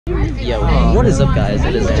Yeah, what is up, guys?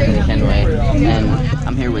 It is Anthony Kenway, and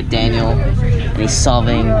I'm here with Daniel, and he's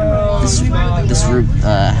solving this route.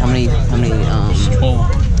 How many?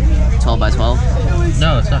 12 by 12?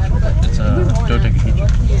 No, it's not. It's a dodecahedron.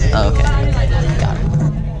 Oh, okay. Got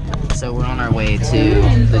it. So we're on our way to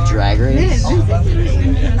the drag race, the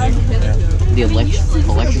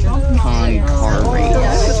Electricon car race.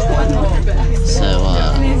 So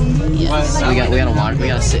yes, we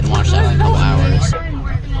gotta sit and watch that for a couple hours.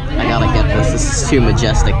 I gotta get this. This is too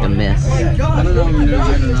majestic to miss.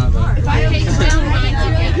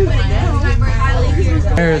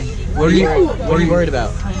 What are you worried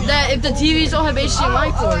about? That if the TVs don't have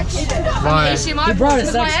HDMI cords. Why? HDMI cords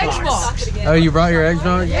with my Xbox. Oh, you brought your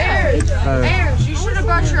Xbox? Yeah. Aaron, you should have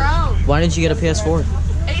brought your own. Why didn't you get a PS4?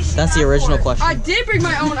 That's the original question. I did bring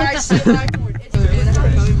my own HDMI cord.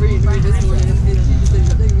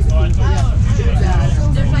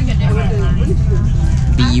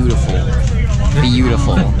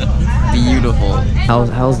 Beautiful.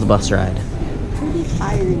 How's the bus ride? Pretty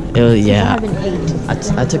fiery. It was, yeah.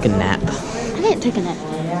 I took a nap. I didn't take a nap.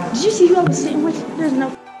 Did you see who I was sitting with? There's no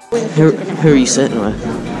way. Who are you sitting with?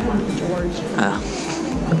 George.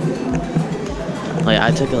 Like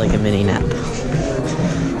I took like a mini nap.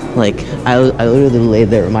 Like I literally laid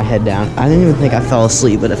there with my head down. I didn't even think I fell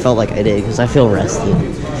asleep, but it felt like I did because I feel rested.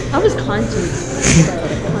 I was conscious.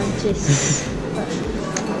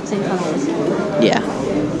 Same conscious. Yeah.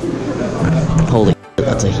 Holy shit,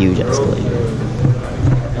 that's a huge escalator.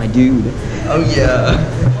 My dude. Oh yeah.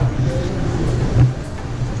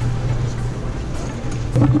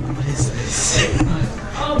 What is this?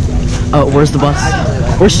 Oh, where's the bus?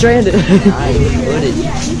 We're stranded.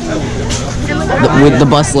 the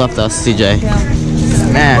bus left us, CJ.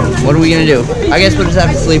 Man, what are we gonna do? I guess we'll just have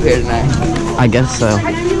to sleep here tonight. I guess so.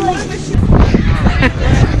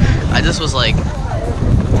 I just was like,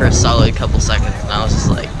 for a solid couple seconds, and I was just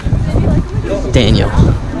like, Daniel.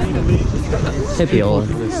 Hey, Piola.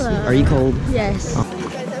 Are you cold? Yes. Oh.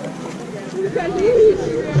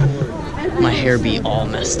 My hair be all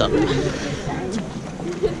messed up.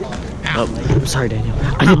 Oh, I'm sorry, Daniel.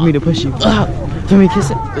 I didn't mean to push you. Let me kiss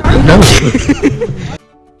it. No.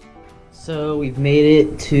 So we've made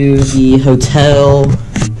it to the hotel.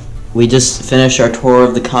 We just finished our tour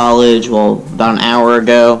of the college, well, about an hour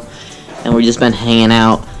ago, and we've just been hanging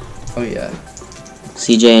out. Oh yeah.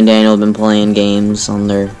 CJ and Daniel have been playing games on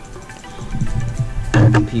their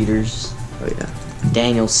computers. Oh yeah.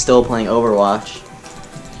 Daniel's still playing Overwatch,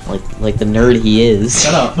 like the nerd he is.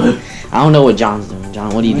 Shut up. I don't know what John's doing.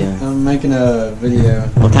 John, what are you doing? I'm making a video.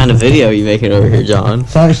 What kind of video are you making over here, John?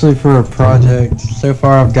 It's actually for a project. So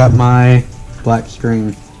far I've got my black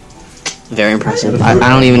screen. Very impressive. I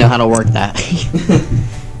don't even know how to work that.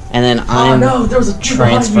 And then I'm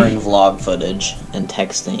transferring vlog footage and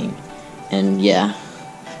texting. And yeah.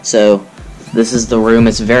 So this is the room.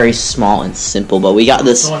 It's very small and simple, but we got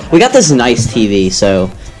this nice TV, so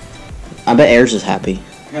I bet Ayers is happy.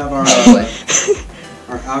 We have our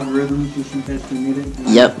algorithms just in case we need it.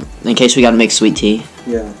 Yep, in case we gotta make sweet tea.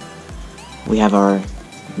 Yeah. We have our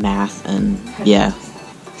math and yeah.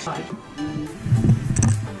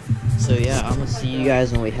 So yeah, I'm gonna see you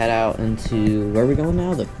guys when we head out into where are we going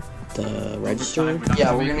now? The register?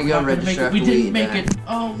 Yeah, we're gonna go register after we didn't eat make dinner. it.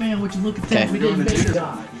 Oh man, would you look at that? Okay. We didn't make it.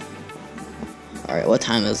 Alright, what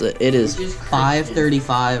time is it? It is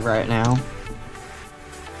 5:35 right now.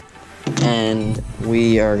 And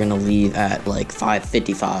we are gonna leave at like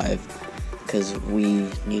 5:55 because we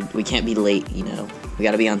can't be late, you know. We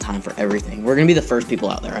gotta be on time for everything. We're gonna be the first people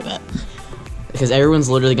out there, I bet. Because everyone's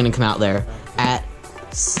literally gonna come out there at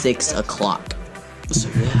 6 o'clock. So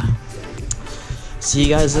yeah. See you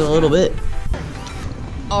guys in a little bit.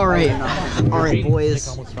 Alright, boys.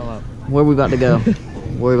 Where are we about to go?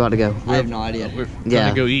 Where are we about to go? I have no idea. We're Yeah.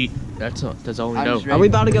 gonna go eat. That's all we know. Are we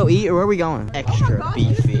about to go eat or where are we going? Extra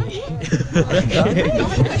beefy.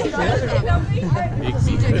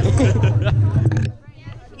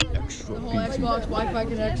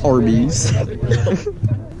 Arby's.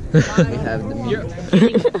 We have the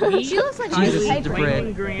meat. She looks like she's The bread.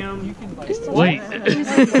 Wait.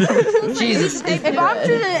 Jesus. If I'm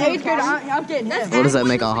to the 8th grade, I'm getting him. What does that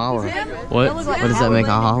make ALHALA? What? What does that make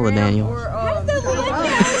ALHALA, Daniel?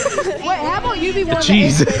 Wait, how about you be one of the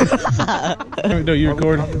Jeez. No, you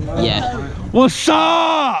recording? Yeah. What's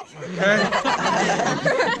up?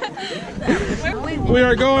 We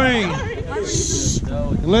are going.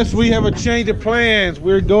 Unless we have a change of plans,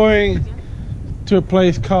 we're going to a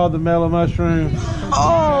place called the Mellow Mushroom.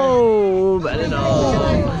 Oh, better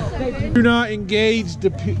know. Do not engage the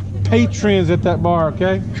patrons at that bar,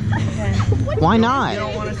 okay? Why not?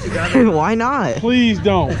 Why not? Please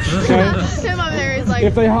don't, okay? Tim over there is like,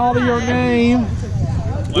 If they holler your name,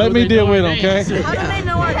 let me deal with them, okay? how do they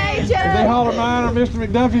know our name? If they holler mine or Mr.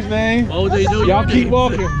 McDuffie's name, What would they do? y'all keep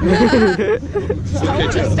walking. Because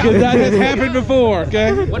that has happened before,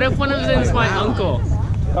 okay? What if one of them is my uncle?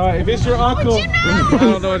 Alright, if it's your uncle, I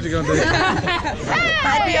don't know what you're gonna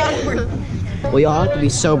do. We all have to be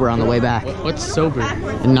sober on the way back. What's sober?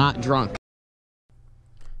 And not drunk.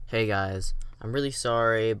 Hey guys, I'm really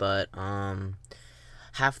sorry, but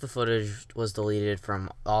half the footage was deleted from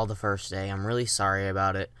all the first day. I'm really sorry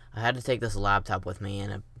about it. I had to take this laptop with me,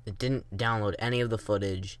 and it didn't download any of the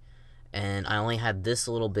footage, and I only had this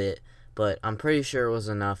little bit, but I'm pretty sure it was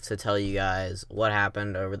enough to tell you guys what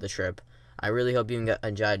happened over the trip. I really hope you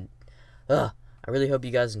enjoyed. I really hope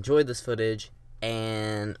you guys enjoyed this footage,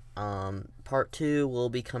 and part 2 will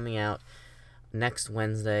be coming out next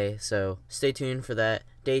Wednesday, so stay tuned for that.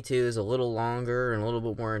 Day 2 is a little longer and a little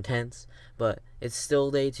bit more intense, but it's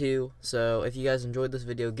still day 2, so if you guys enjoyed this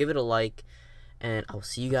video, give it a like, and I'll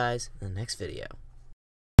see you guys in the next video.